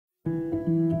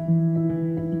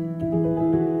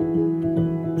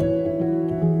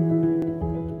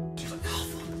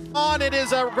It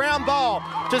is a ground ball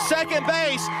to second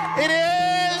base. It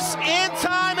is in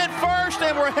time at first,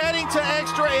 and we're heading to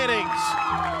extra innings.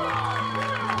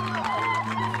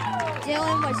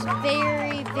 Dylan was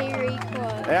very, very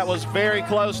close. That was very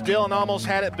close. Dylan almost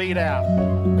had it beat out.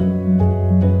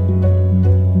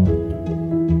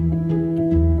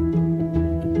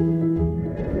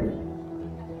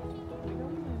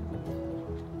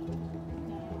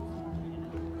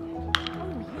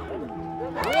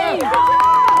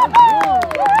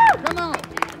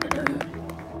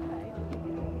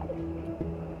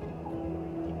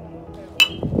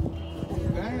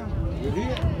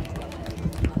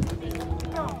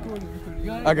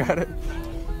 I got it.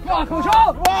 Yeah!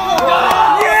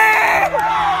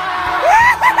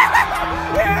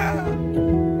 Yeah!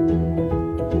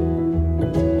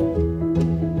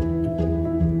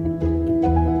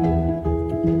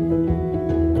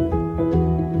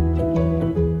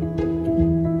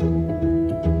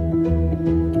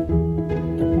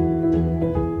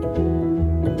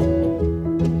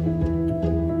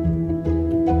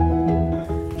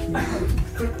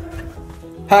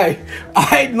 Hey,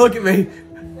 Aiden, look at me.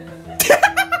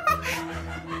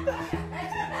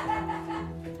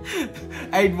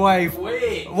 Aiden, wave.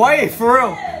 Wave, for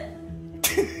real.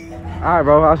 Alright,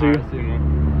 bro, I'll see you.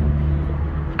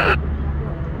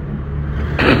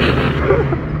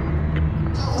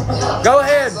 Go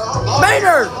ahead.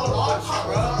 Maynard!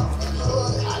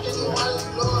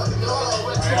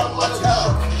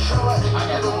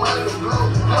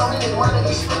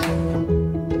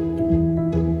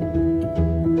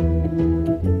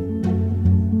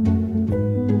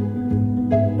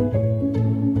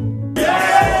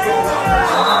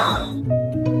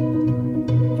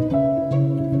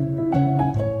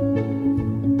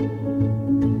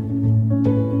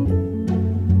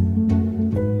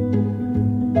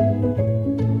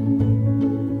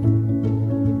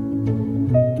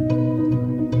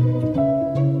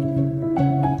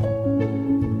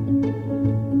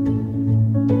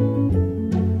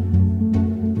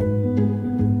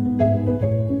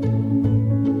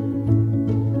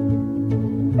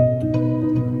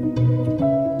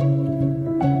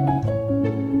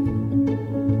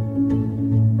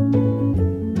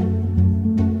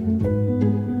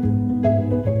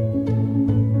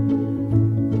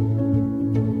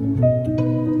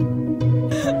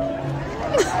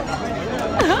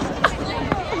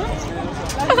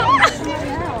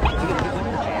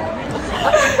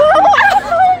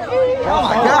 Oh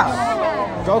my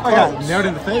gosh. Go I got nailed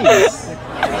in the face.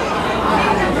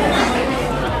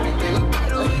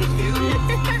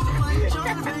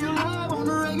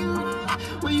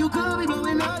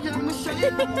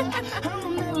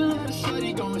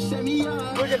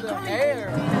 Look at the hair.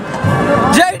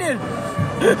 Jaden!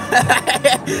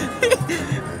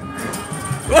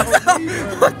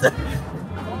 What the?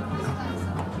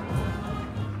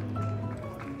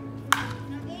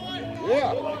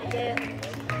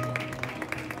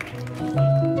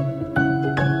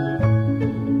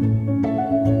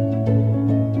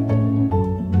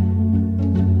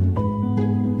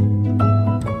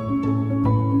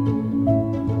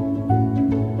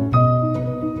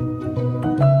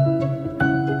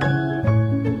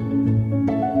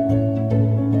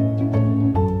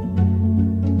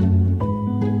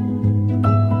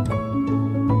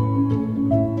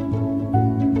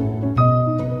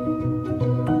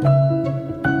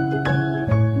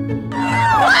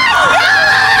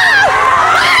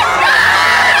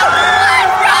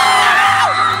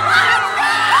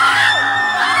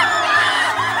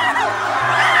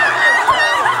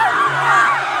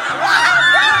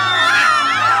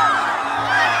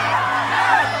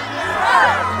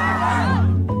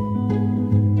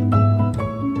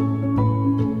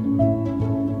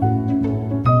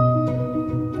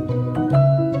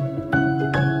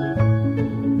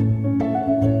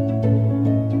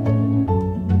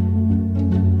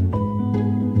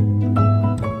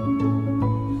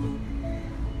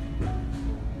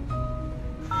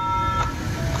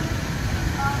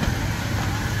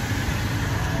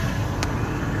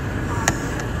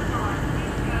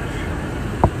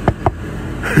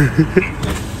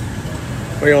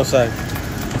 What you gonna say?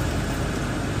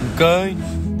 Okay.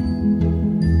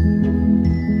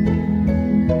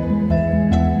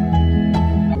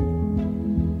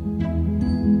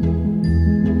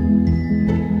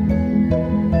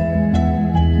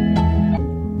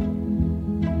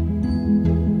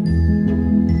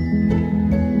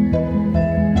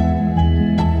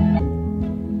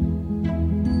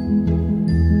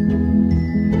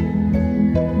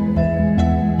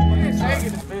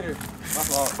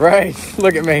 Right,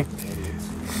 look at me.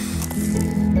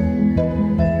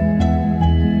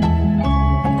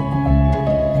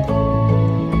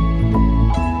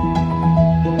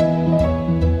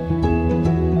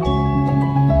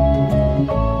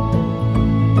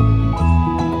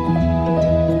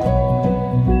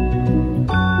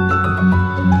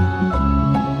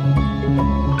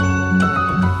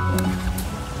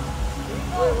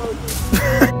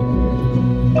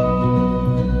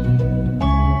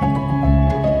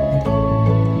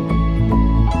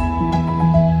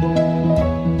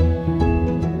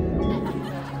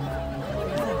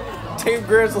 Team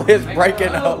Grizzly is breaking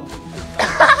up.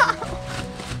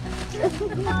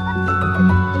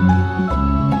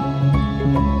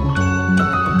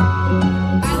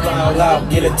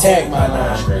 Loud, get attacked, my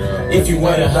line. If you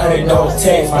want 100, don't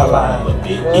text my line.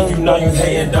 If you know you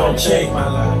hating, don't check my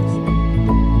line.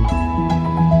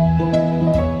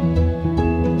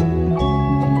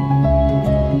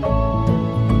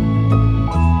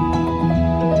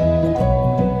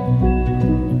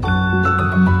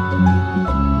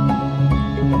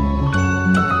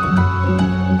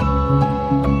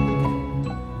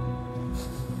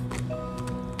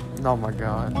 Oh my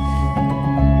God.